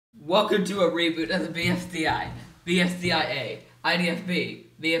Welcome to a reboot of the BFDI, BFDIA, IDFB,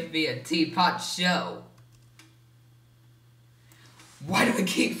 BFB, and Teapot Show. Why do we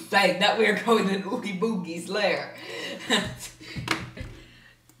keep saying that we are going to Oogie Boogie's lair?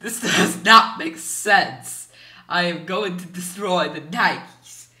 This does not make sense. I am going to destroy the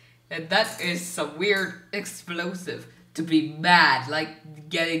Nikes. And that is some weird explosive to be mad, like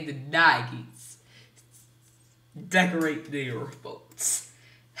getting the Nikes. Decorate the remotes.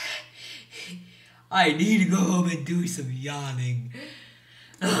 I need to go home and do some yawning.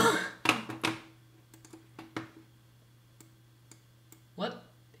 What?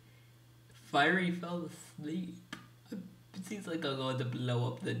 Fiery fell asleep. It seems like I'm going to blow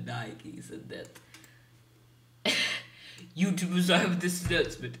up the Nikes and that. YouTubers, I have this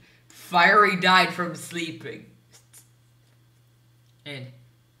announcement. Fiery died from sleeping. And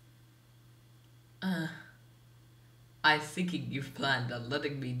I'm thinking you've planned on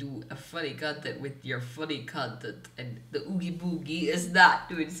letting me do a funny content with your funny content, and the Oogie Boogie is not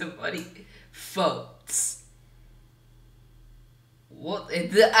doing some funny phones. What in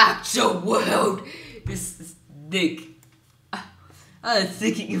the actual world is this Nick? I'm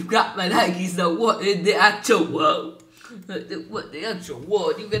thinking you've got my Nikes, though. What in the actual world? What the actual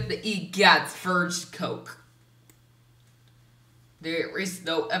world? You get the EGAT's first Coke. There is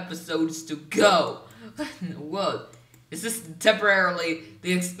no episodes to go. What in the world? Is this temporarily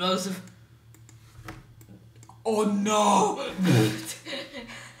the explosive? Oh no!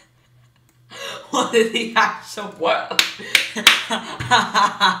 What in the actual world?